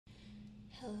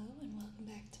Hello and welcome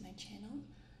back to my channel.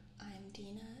 I'm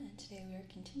Dina and today we are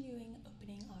continuing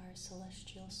opening our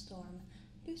Celestial Storm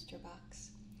booster box.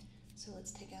 So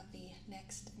let's take out the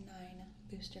next 9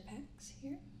 booster packs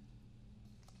here.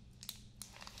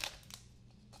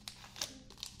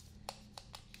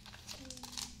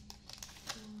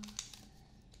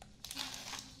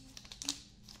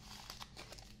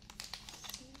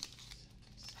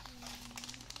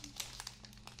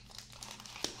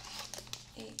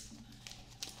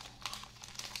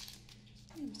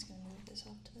 I'm just going to move this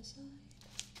off to the side.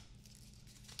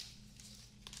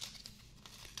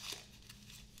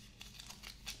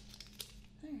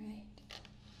 Alright.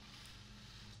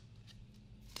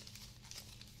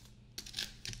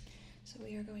 So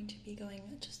we are going to be going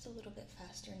just a little bit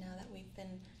faster now that we've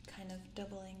been kind of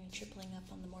doubling and tripling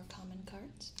up on the more common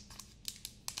cards.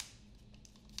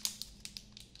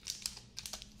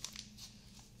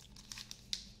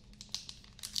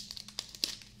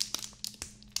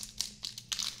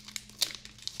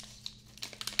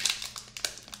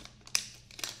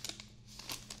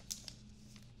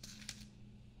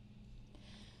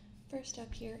 First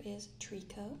up here is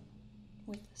Trico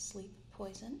with Sleep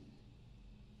Poison.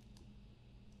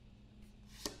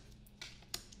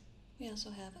 We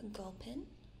also have a Gulpin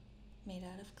made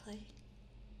out of clay.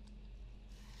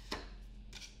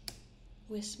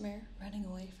 Whismer running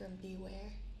away from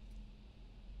Beware.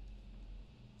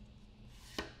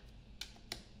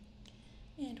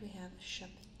 And we have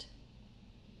Shuppet.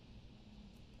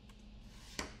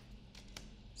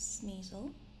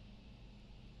 Sneasel.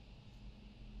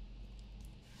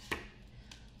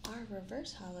 Our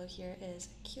reverse holo here is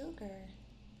Kyogre.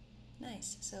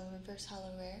 Nice, so reverse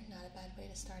holo rare, not a bad way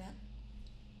to start out.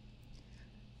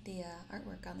 The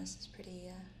artwork on this is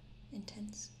pretty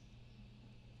intense.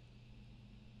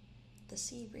 The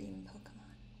Sea Bream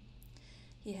Pokemon.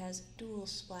 He has Dual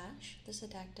Splash. This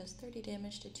attack does 30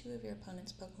 damage to 2 of your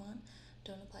opponent's Pokemon.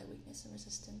 Don't apply weakness and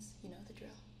resistance, you know the drill.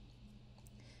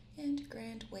 And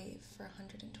Grand Wave for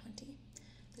 120.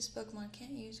 This Pokemon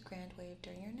can't use Grand Wave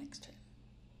during your next turn.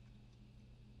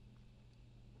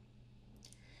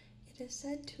 It is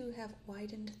said to have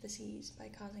widened the seas by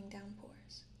causing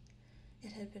downpours.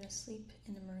 It had been asleep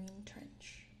in a marine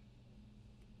trench.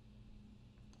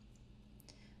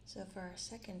 So for our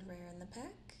second rare in the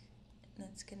pack,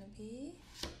 that's going to be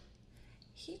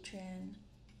Heatran,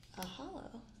 a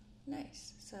holo.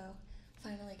 Nice. So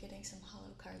finally getting some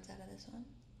holo cards out of this one.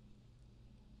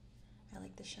 I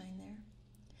like the shine there.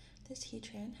 This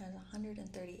Heatran has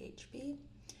 130 HP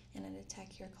and an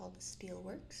attack here called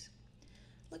Steelworks.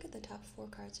 Look at the top 4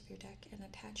 cards of your deck and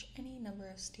attach any number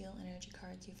of steel energy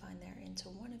cards you find there into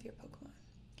one of your Pokemon.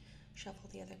 Shuffle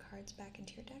the other cards back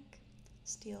into your deck.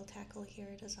 Steel Tackle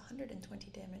here does 120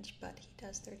 damage, but he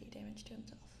does 30 damage to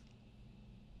himself.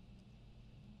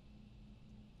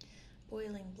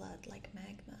 Boiling blood, like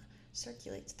magma,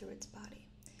 circulates through its body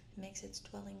and makes its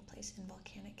dwelling place in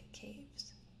volcanic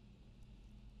caves.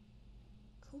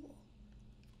 Cool.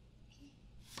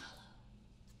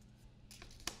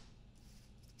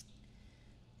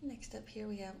 Next up here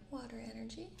we have Water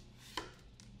Energy,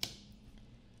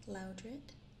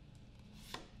 Loudred,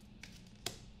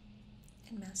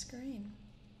 and Masquerain,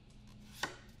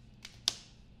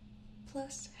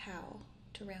 plus Howl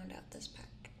to round out this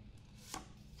pack.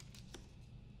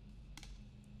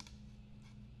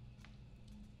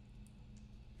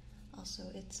 Also,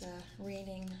 it's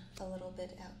raining a little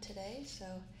bit out today, so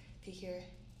if you hear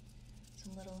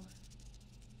some little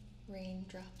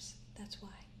raindrops, that's why.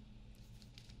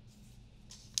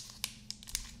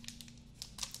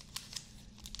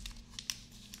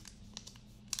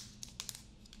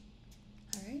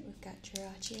 Alright, we've got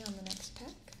Jirachi on the next pack.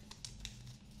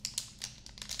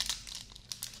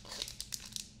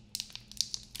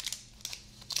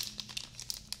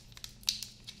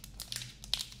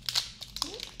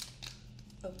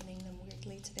 Opening them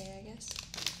weirdly today, I guess.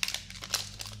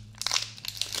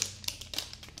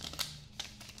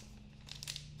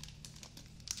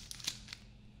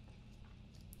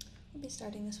 We'll be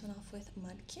starting this one off with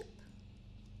Mudkip.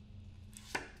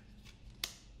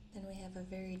 Then we have a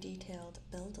very detailed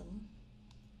Beldum.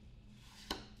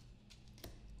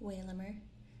 Waylamer.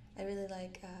 I really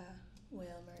like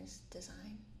Waylamer's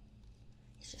design.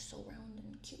 He's just so round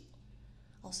and cute.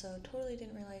 Also, totally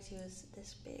didn't realize he was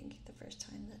this big the first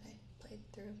time that I played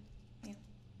through. Yeah.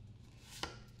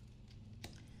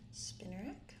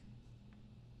 Spinarak.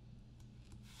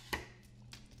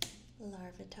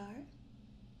 Larvitar.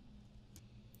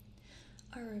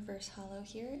 Our reverse holo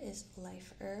here is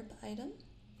Life Herb item.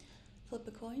 Flip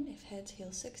a coin. If heads,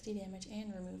 heal 60 damage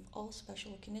and remove all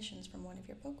special conditions from one of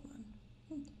your Pokemon.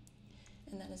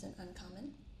 and that is an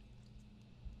uncommon.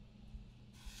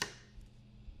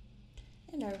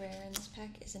 And our rare in this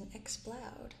pack is an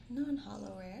Exploud,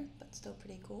 non-holo rare, but still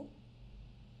pretty cool.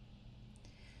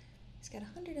 It's got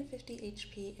 150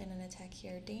 HP and an attack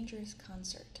here, Dangerous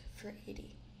Concert, for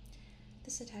 80.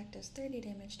 This attack does 30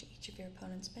 damage to each of your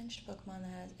opponent's benched Pokemon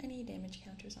that has any damage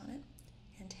counters on it,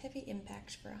 and Heavy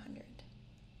Impact for 100.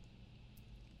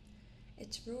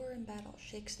 Its roar in battle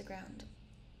shakes the ground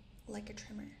like a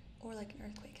tremor, or like an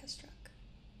earthquake has struck.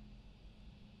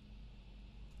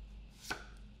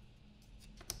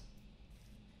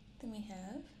 Then we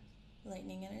have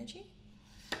Lightning Energy,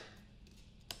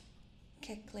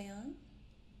 Kecleon,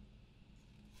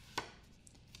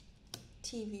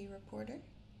 TV Reporter,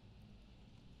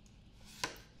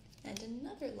 and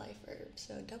another Life Herb,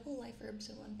 so double Life Herbs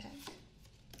in one pack,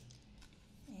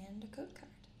 and a code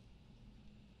card.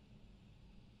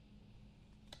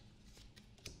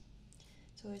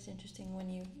 It's always interesting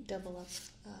when you double up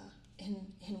in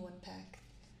one pack.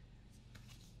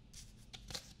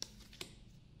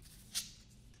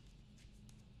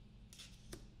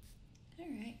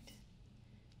 Alright,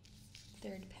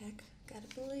 third pack, got a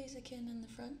Blaziken in the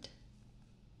front.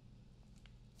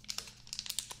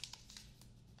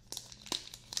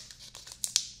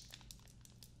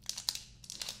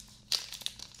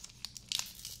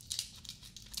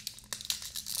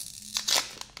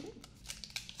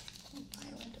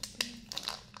 Violent opening.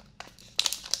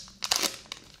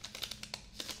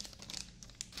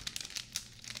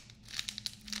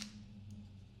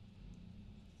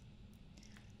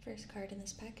 First card in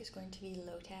this pack is going to be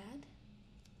Lotad.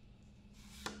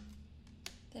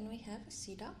 Then we have a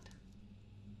Seedot.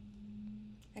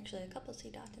 Actually, a couple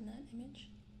Seedot in that image.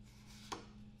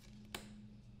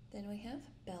 Then we have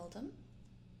Beldum,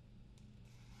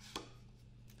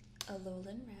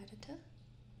 Alolan Rattata.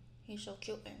 He's so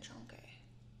cute and chunky.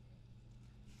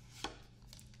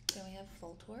 Then we have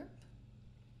Voltorb.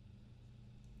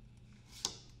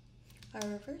 Our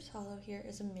reverse holo here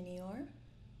is a Minior,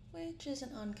 which is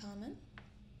an uncommon.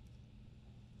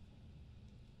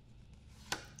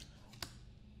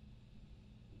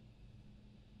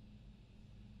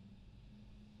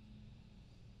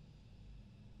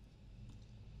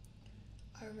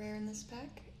 Our rare in this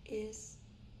pack is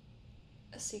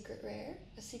a secret rare,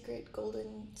 a secret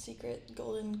golden secret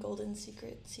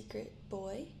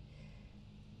boy.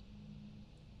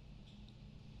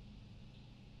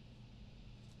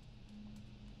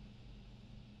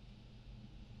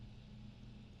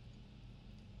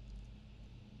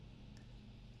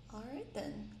 Alright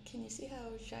then, can you see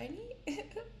how shiny?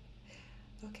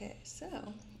 Okay, so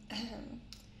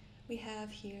we have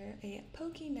here a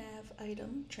PokeNav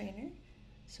item trainer.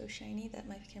 So shiny that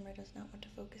my camera does not want to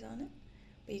focus on it.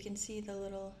 But you can see the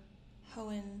little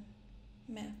Hoenn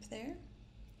map there.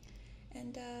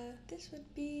 And this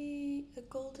would be a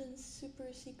golden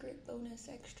super secret bonus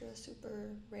extra super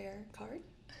rare card.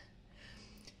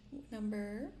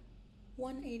 Number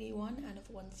 181 out of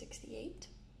 168.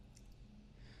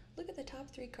 Look at the top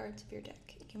 3 cards of your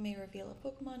deck. You may reveal a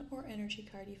Pokemon or energy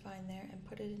card you find there and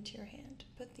put it into your hand.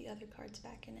 Put the other cards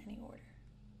back in any order.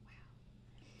 Wow.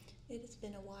 It has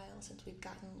been a while since we've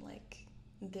gotten like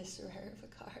this rare of a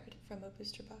card from a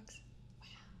booster box. Wow.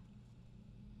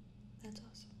 That's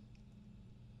awesome.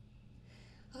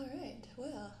 Alright,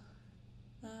 well,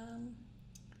 I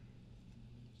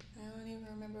don't even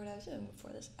remember what I was doing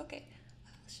before this. Okay,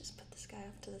 let's just put this guy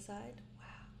off to the side.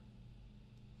 Wow.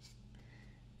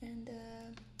 And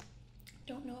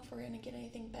don't know if we're going to get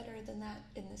anything better than that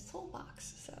in this whole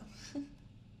box, so. And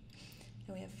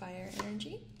we have Fire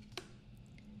Energy,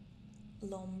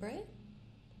 Lombre,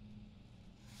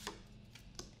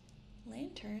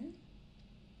 Lantern,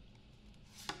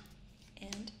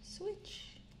 and Switch.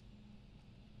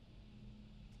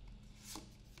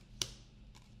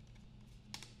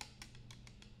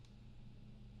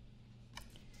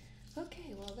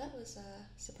 Okay, well that was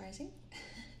surprising,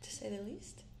 to say the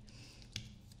least.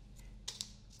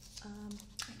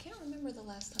 I can't remember the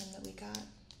last time that we got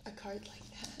a card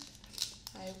like that.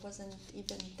 I wasn't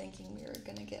even thinking we were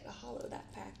gonna get a holo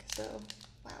that pack, so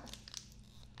wow.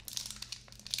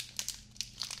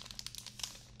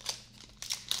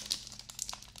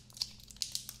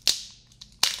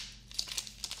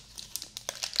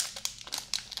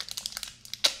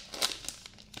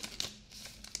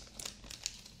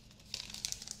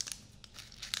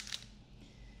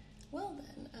 Well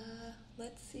then,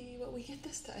 let's see what we get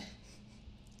this time.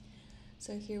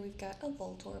 So here we've got a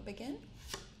Voltorb again.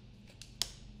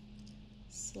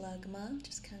 Slugma,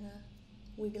 just kind of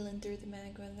wiggling through the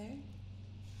magma there.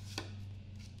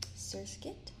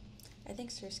 Surskit. I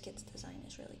think Surskit's design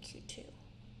is really cute too.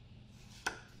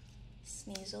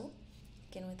 Sneasel,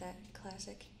 again with that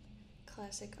classic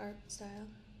art style.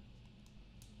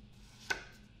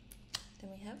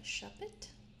 Then we have Shuppet.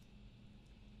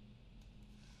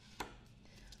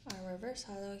 Our reverse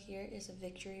holo here is a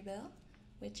Victory Bell,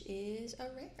 which is a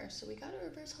rare. So we got a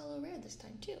reverse holo rare this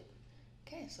time too.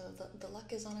 Okay, so the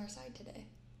luck is on our side today.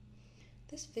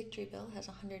 This Victory Bell has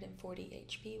 140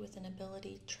 HP with an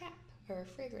ability Trap, or a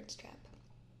Fragrance Trap.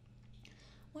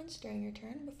 Once during your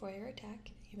turn, before your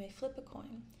attack, you may flip a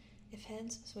coin. If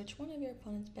heads, switch one of your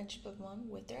opponent's benched Pokemon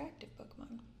with their active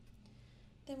Pokemon.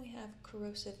 Then we have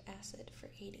Corrosive Acid for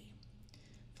 80.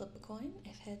 Flip a coin.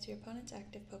 If heads, your opponent's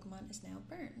active Pokemon is now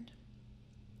burned.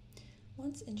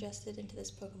 Once ingested into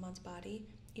this Pokemon's body,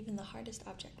 even the hardest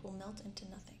object will melt into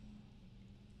nothing.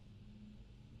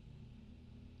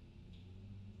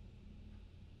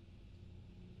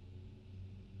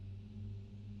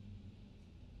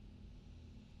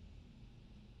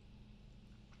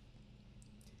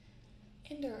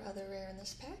 And our other rare in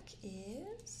this pack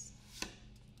is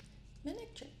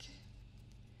Manectric.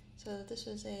 So this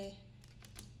was a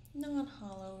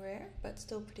non-holo rare, but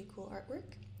still pretty cool artwork.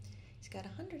 He's got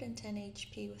 110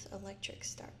 HP with Electric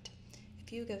Start.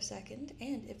 If you go second,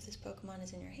 and if this Pokemon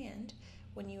is in your hand,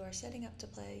 when you are setting up to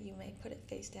play, you may put it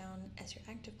face down as your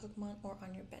active Pokemon or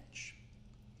on your bench.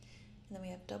 And then we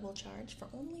have Double Charge for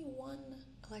only 1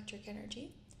 electric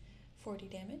energy, 40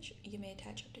 damage. You may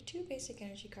attach up to 2 basic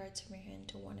energy cards from your hand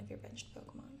to one of your benched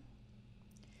Pokemon.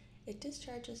 It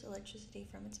discharges electricity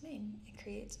from its mane and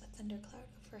creates a thundercloud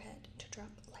overhead to drop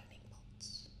lightning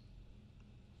bolts.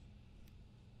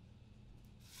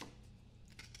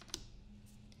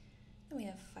 Then we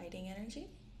have Fighting Energy,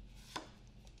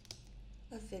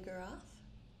 a Vigoroth,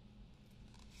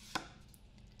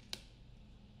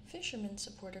 Fisherman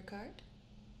Supporter card,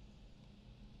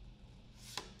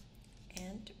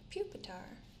 and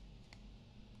Pupitar.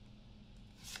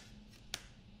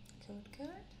 Code card.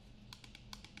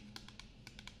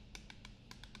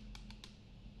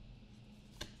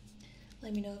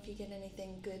 Let me know if you get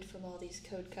anything good from all these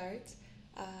code cards.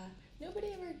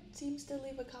 Nobody ever seems to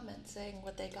leave a comment saying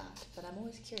what they got, but I'm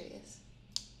always curious.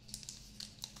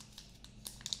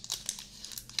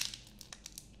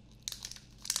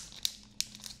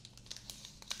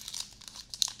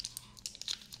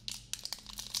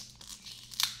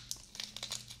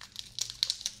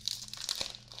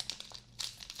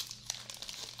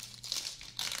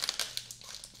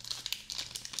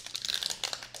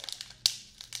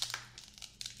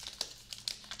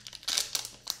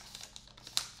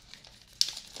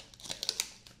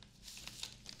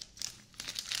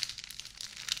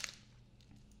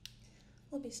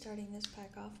 We'll be starting this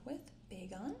pack off with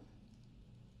Bagon.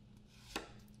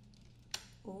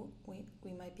 Oh,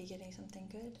 we might be getting something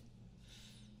good.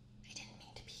 I didn't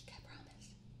mean to peek, I promise.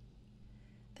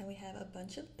 Then we have a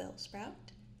bunch of Bellsprout.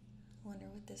 I wonder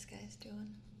what this guy's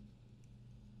doing.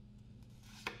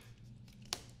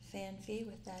 Fanfy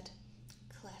with that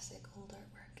classic old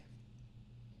artwork.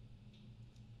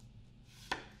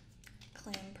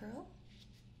 Clamperl.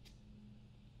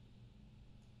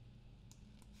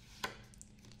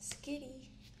 Skitty.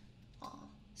 Aw,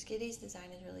 Skitty's design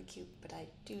is really cute, but I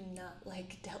do not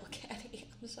like Delcatty.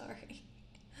 I'm sorry.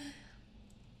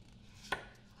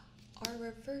 Our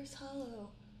reverse holo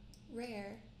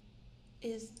rare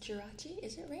is Jirachi.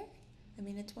 Is it rare? I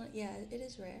mean, it's one. Yeah, it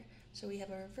is rare. So we have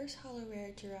a reverse holo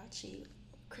rare Jirachi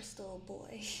Crystal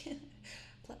Boy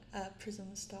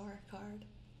Prism Star card.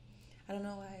 I don't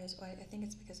know why. I think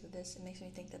it's because of this. It makes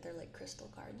me think that they're like crystal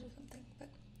cards or something. But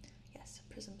yes,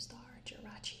 Prism Star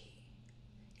Jirachi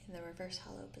in the reverse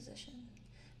holo position.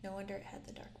 No wonder it had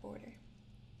the dark border.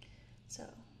 So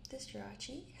this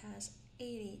Jirachi has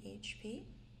 80 HP.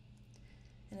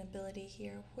 An ability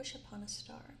here, Wish Upon a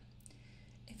Star.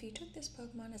 If you took this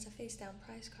Pokemon as a face-down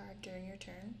prize card during your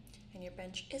turn, and your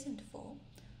bench isn't full,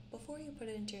 before you put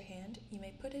it into your hand, you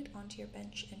may put it onto your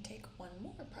bench and take one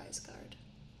more prize card.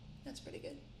 That's pretty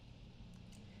good.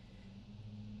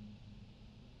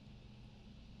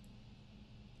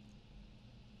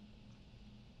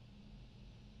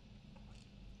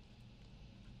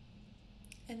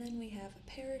 And then we have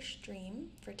Perish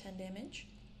Dream for 10 damage.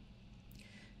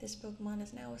 This Pokemon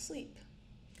is now asleep.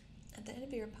 At the end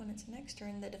of your opponent's next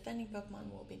turn, the defending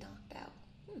Pokemon will be knocked out.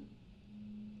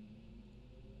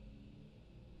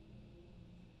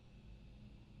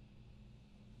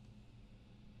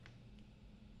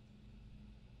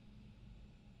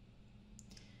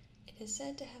 It is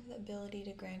said to have the ability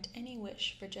to grant any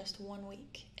wish for just 1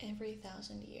 week, every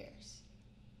 1,000 years.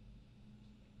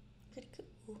 Pretty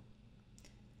cool.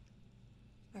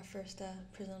 Our first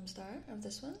Prism Star of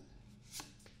this one.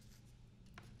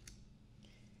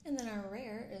 And then our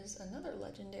rare is another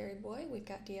legendary boy. We've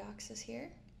got Deoxys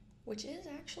here, which is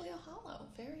actually a holo.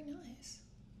 Very nice.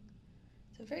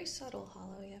 It's a very subtle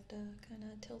holo. You have to kind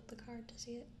of tilt the card to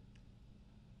see it.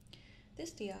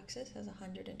 This Deoxys has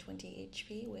 120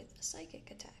 HP with a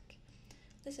psychic attack.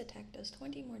 This attack does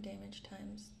 20 more damage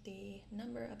times the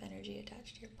number of energy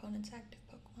attached to your opponent's active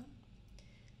Pokemon.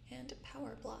 And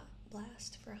Power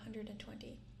Blast for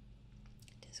 120.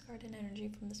 Discard an energy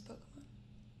from this Pokemon.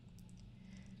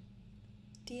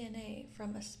 DNA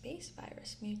from a space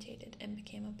virus mutated and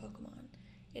became a Pokemon.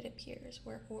 It appears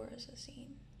where auras are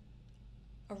seen.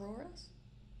 Auroras?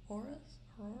 Auras?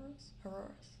 Auroras?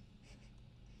 Auroras.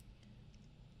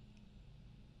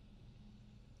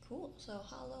 Cool. So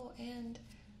Holo and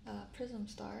Prism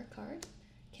Star card.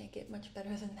 Can't get much better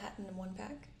than that in one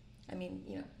pack. I mean,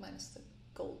 you know, minus the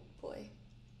gold boy.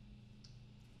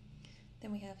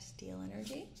 Then we have Steel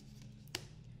Energy,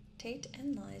 Tate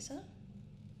and Liza,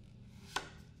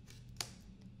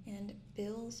 and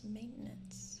Bill's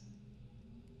Maintenance.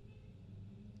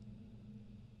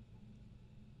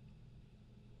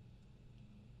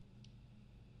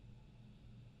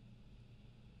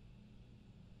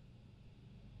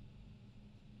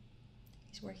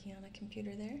 He's working on a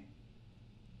computer there.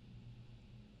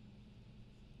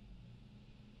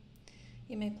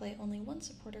 You may play only one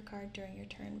supporter card during your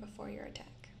turn before your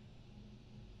attack.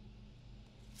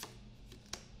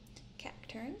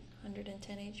 Cacturn,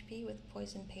 110 HP with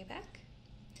Poison Payback.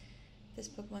 This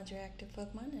Pokemon's your active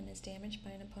Pokemon and is damaged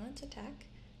by an opponent's attack.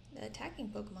 The attacking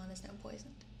Pokemon is now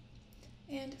poisoned.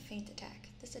 And Feint Attack.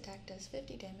 This attack does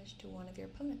 50 damage to one of your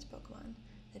opponent's Pokemon.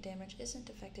 The damage isn't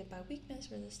affected by weakness,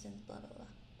 resistance, blah blah blah.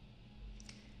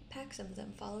 Packs of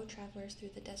them follow travelers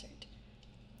through the desert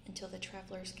until the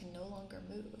travelers can no longer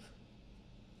move.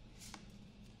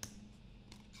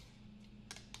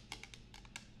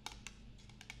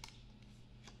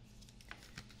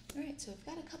 Alright, so we've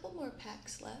got a couple more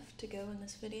packs left to go in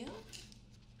this video.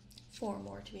 4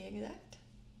 more to be exact.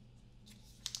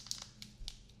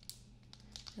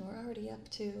 And we're already up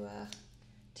to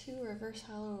 2 reverse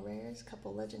holo rares, a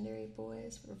couple legendary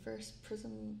boys, reverse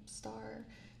Prism Star,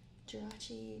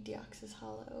 Jirachi, Deoxys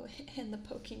holo, and the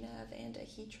Pokénav and a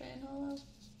Heatran holo.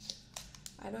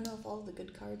 I don't know if all the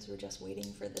good cards were just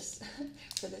waiting for this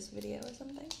for this video or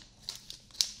something.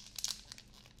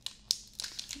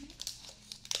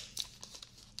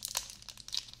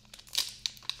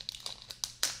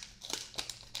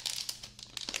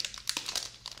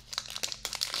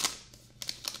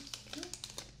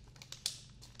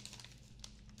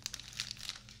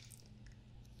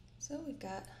 So we've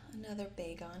got another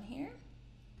Bagon here.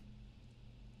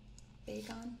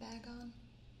 Bagon.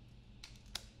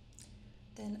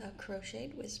 Then a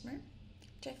Crocheted Whisper,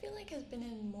 which I feel like has been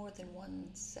in more than one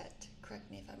set.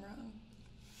 Correct me if I'm wrong.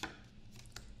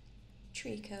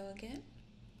 Trico again.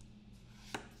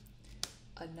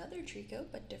 Another Trico,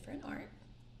 but different art.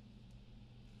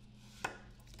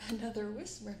 Another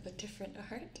Whisper, but different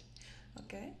art.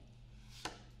 Okay.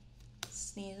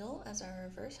 Sneasel as our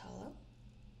reverse holo.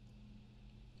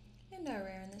 And our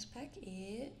rare in this pack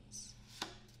is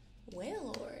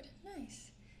Wailord.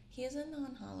 Nice. He is a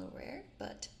non-holo rare,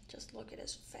 but just look at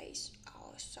his face.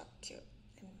 Oh, so cute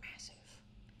and massive.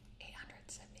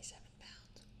 877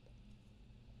 pounds.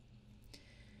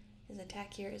 His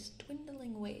attack here is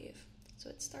Dwindling Wave. So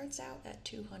it starts out at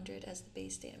 200 as the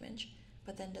base damage,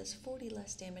 but then does 40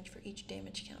 less damage for each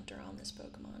damage counter on this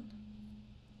Pokemon.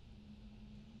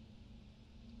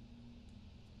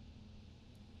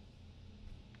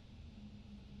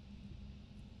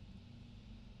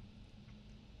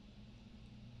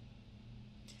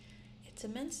 Its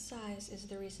immense size is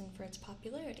the reason for its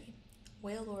popularity.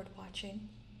 Wailord watching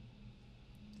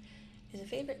is a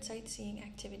favorite sightseeing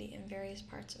activity in various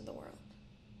parts of the world.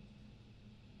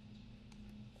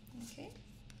 Okay,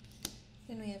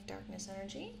 then we have Darkness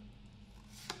Energy,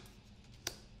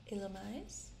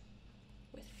 Illumise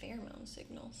with Pheromone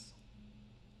Signals.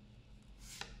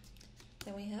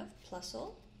 Then we have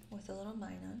Plusle with a little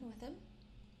Minun with him.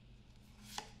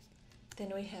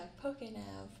 Then we have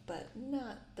Pokénav, but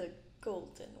not the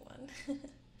golden one.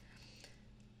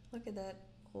 Look at that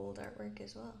old artwork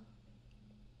as well.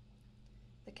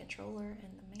 The controller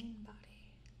and the main body.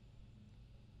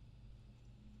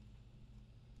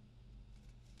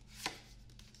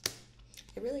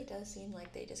 It really does seem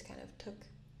like they just kind of took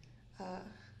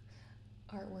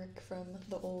artwork from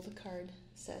the old card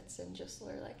sets and just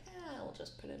were like, I'll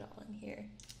just put it all in here.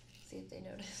 See if they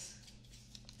notice.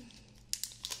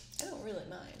 I don't really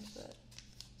mind, but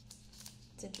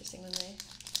it's interesting when they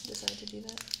decide to do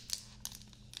that.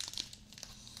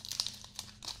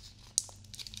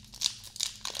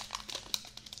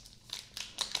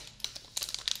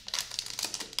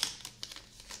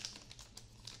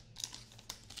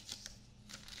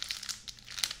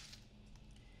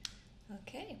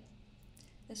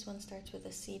 This one starts with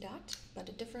a C dot, but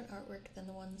a different artwork than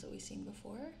the ones that we've seen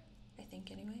before, I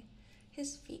think anyway.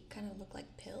 His feet kind of look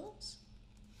like pills.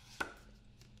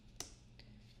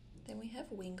 Then we have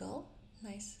Wingull,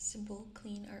 nice, simple,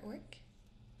 clean artwork.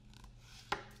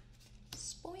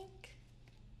 Spoink,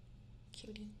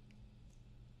 cutie.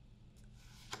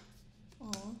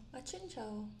 Aw, a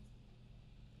Chinchou.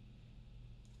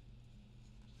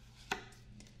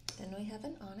 Then we have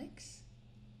an Onyx,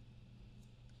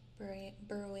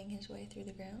 burrowing his way through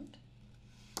the ground.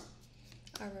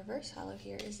 Our reverse holo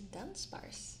here is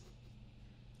Dunsparce.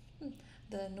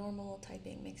 The normal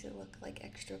typing makes it look like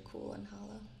extra cool and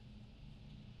hollow.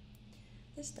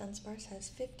 This Dunsparce has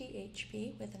 50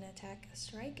 HP with an attack, a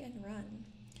strike, and run.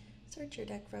 Search your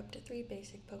deck for up to 3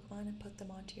 basic Pokemon and put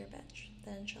them onto your bench.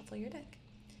 Then shuffle your deck.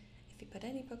 If you put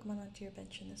any Pokemon onto your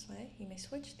bench in this way, you may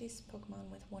switch these Pokemon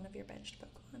with one of your benched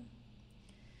Pokemon.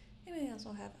 You may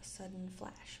also have a Sudden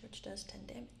Flash, which does 10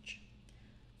 damage.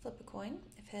 Flip a coin.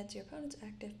 If heads, your opponent's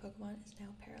active Pokemon is now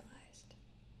paralyzed.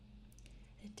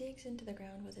 It digs into the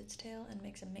ground with its tail and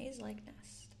makes a maze-like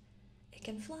nest. It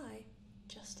can fly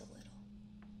just a little.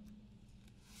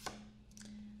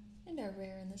 And our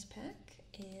rare in this pack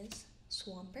is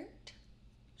Swampert.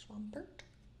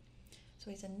 So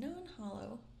he's a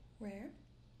non-holo rare,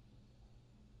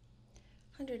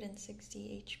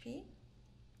 160 HP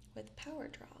with Power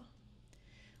Draw.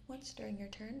 Once during your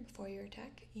turn, before your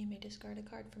attack, you may discard a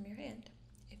card from your hand.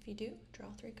 If you do, draw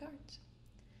 3 cards.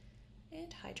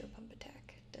 And Hydro Pump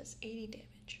attack does 80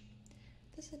 damage.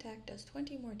 This attack does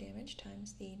 20 more damage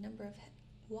times the number of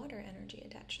water energy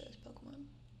attached to this Pokemon.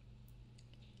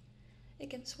 It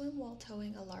can swim while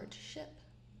towing a large ship.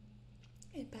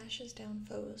 It bashes down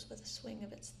foes with a swing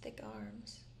of its thick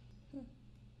arms.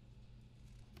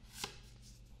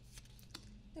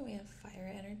 Then we have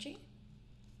Fire Energy,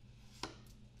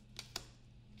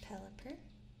 Pelipper,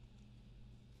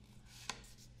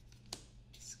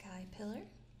 Sky Pillar,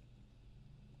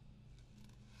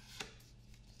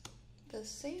 the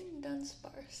same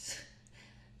Dunsparce,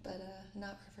 but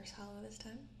not reverse holo this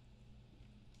time,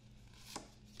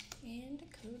 and a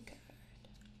code card.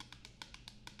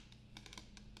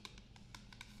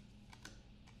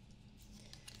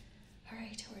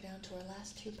 Alright, we're down to our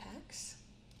last 2 packs.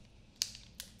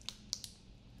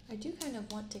 I do kind of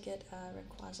want to get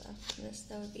Rayquaza from this.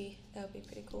 That would be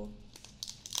pretty cool.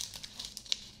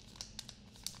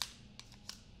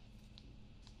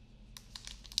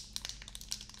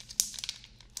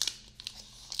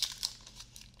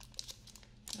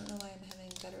 I don't know why I'm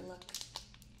having better luck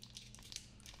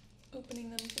opening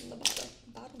them from the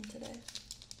bottom today.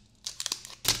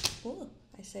 Ooh,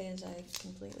 I say as I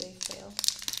completely fail.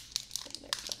 There we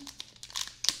go.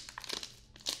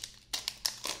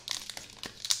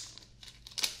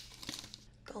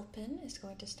 Gulpin is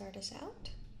going to start us out.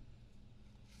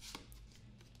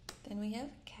 Then we have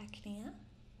Cacnea,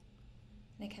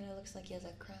 and it kind of looks like he has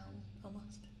a crown,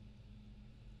 almost.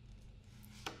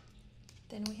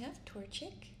 Then we have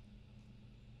Torchic,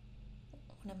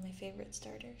 one of my favorite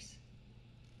starters.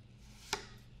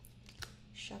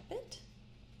 Shuppet.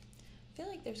 I feel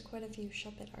like there's quite a few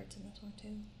Shuppet arts in this one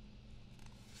too.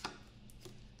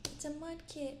 It's a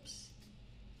Mudkips.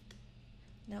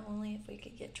 Now only if we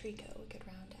could get Trico, we could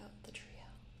round out the trio.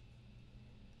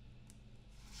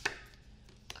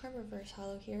 Our reverse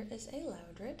holo here is a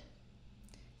Loudred,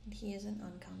 and he is an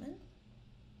uncommon.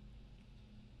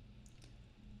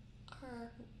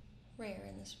 Our rare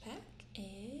in this pack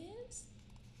is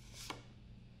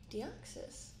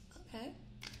Deoxys. Okay,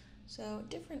 so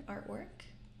different artwork,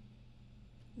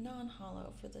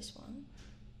 non-holo for this one.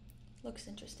 Looks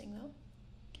interesting though.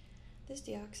 This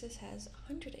Deoxys has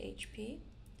 100 HP,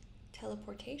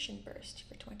 Teleportation Burst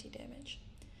for 20 damage.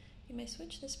 You may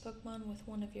switch this Pokemon with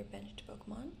one of your benched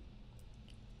Pokemon,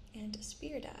 and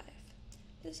Spear Dive.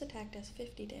 This attack does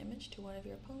 50 damage to one of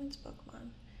your opponent's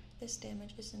Pokemon. This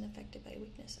damage isn't affected by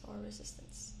weakness or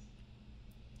resistance.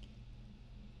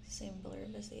 Same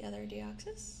blurb as the other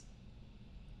Deoxys.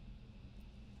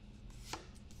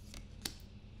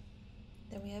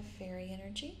 Then we have Fairy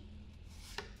Energy,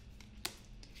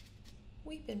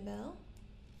 Weepinbell,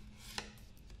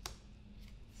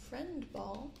 Friend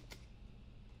Ball,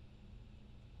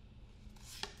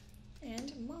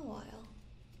 and Mawile.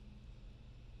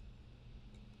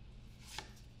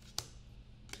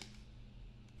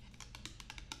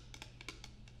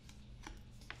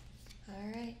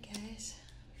 Alright guys,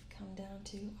 we've come down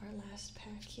to our last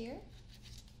pack here.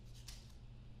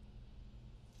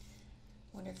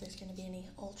 Wonder if there's going to be any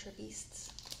Ultra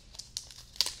Beasts,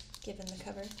 given the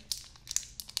cover.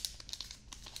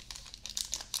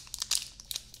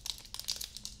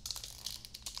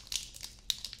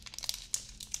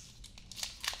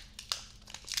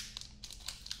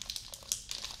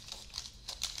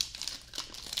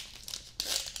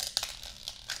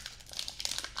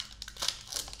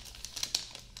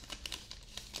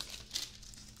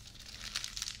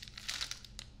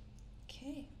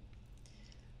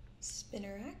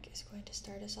 spinner rack is going to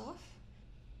start us off.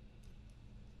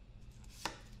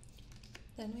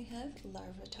 Then we have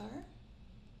Larvitar,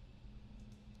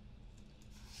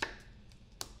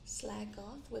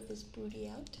 Slaggoth with his booty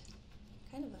out,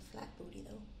 kind of a flat booty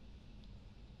though.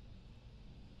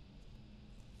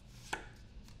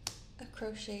 A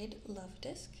crocheted love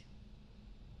disc,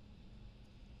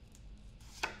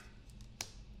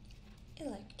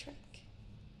 Electric,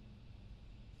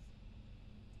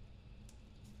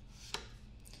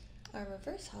 our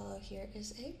reverse holo here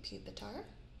is a Pupitar,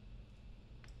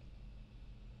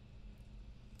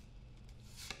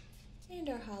 and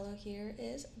our holo here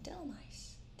is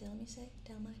Delmice. Did me say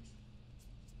Delmice?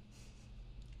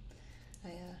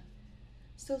 I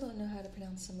still don't know how to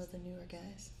pronounce some of the newer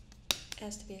guys,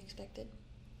 as to be expected.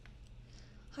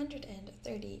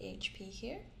 130 HP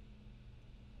here.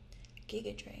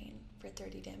 Giga Drain for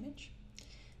 30 damage.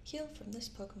 Heal from this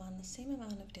Pokemon the same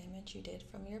amount of damage you did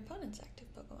from your opponent's active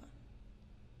Pokemon.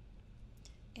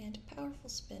 And Powerful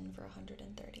Spin for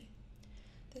 130.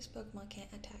 This Pokemon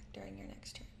can't attack during your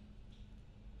next turn.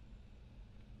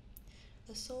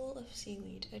 The Soul of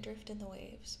Seaweed, adrift in the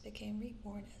waves, became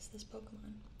reborn as this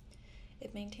Pokemon.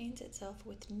 It maintains itself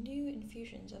with new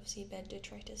infusions of seabed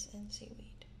detritus and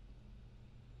seaweed.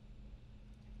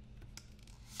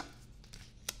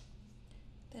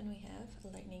 Then we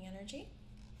have Lightning Energy,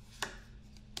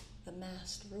 the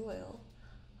Masked Royal.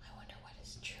 I wonder what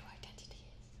his true identity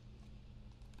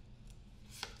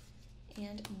is.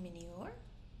 And Minior.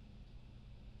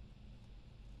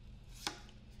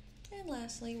 And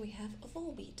lastly, we have a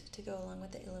Volbeat to go along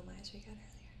with the Illumise we got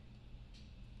earlier.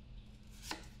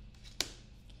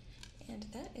 And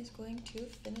that is going to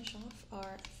finish off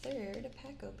our third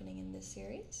pack opening in this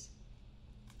series.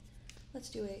 Let's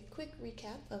do a quick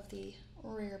recap of the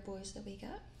rare boys that we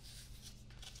got.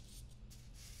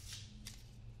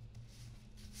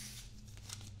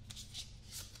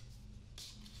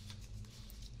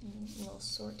 A little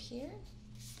sort here.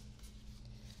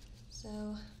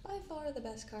 So, by far the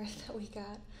best card that we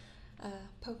got,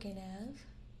 Pokénav,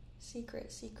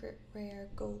 Secret Rare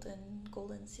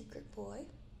Golden Secret Boy.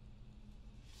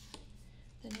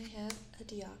 Then we have a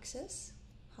Deoxys,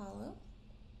 Holo,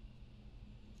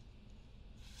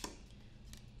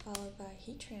 followed by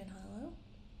Heatran Holo,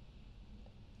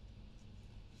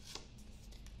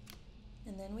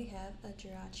 and then we have a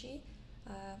Jirachi.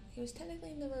 He was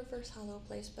technically in the reverse holo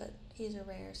place, but he's a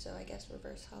rare, so I guess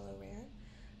reverse holo rare.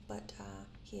 But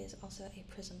he is also a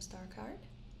Prism Star card.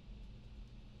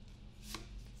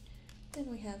 Then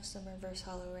we have some reverse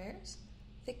holo rares.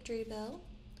 Victory Bell,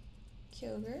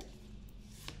 Kyogre,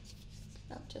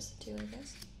 oh, just the two I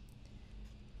guess.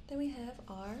 Then we have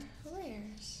our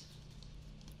rares.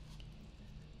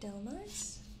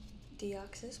 Delmice,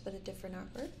 Deoxys but a different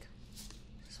artwork,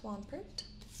 Swampert,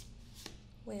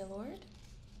 Wailord,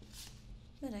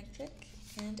 Manectric,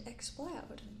 and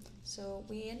Exploud. So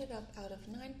we ended up out of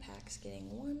 9 packs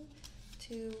getting 1,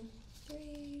 2,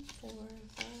 3, 4,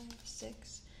 5,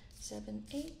 6, 7,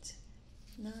 8,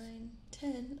 9,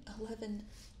 10, 11,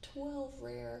 12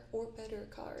 rare or better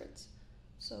cards.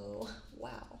 So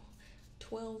wow,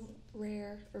 12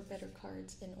 rare or better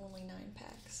cards in only 9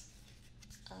 packs.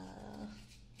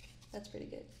 That's pretty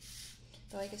good.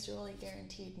 Though I guess you're only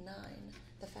guaranteed 9.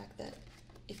 The fact that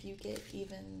if you get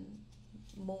even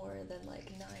more than like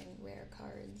 9 rare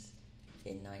cards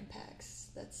in 9 packs,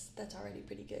 that's already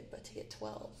pretty good, but to get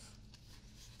 12.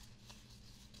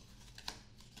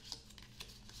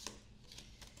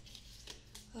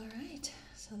 Alright,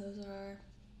 so those are our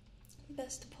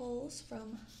best pulls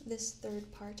from this third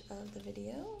part of the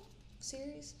video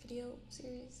series,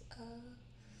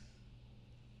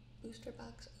 booster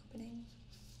box opening.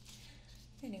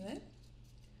 Anyway,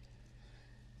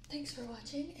 thanks for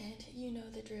watching, and you know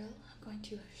the drill. I'm going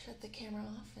to shut the camera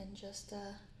off and just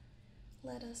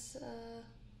let us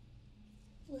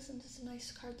listen to some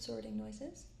nice card sorting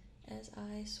noises as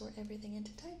I sort everything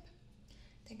into type.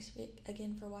 Thanks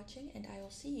again for watching, and I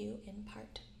will see you in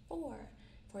part 4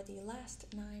 for the last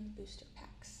 9 booster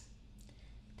packs.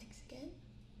 Thanks again.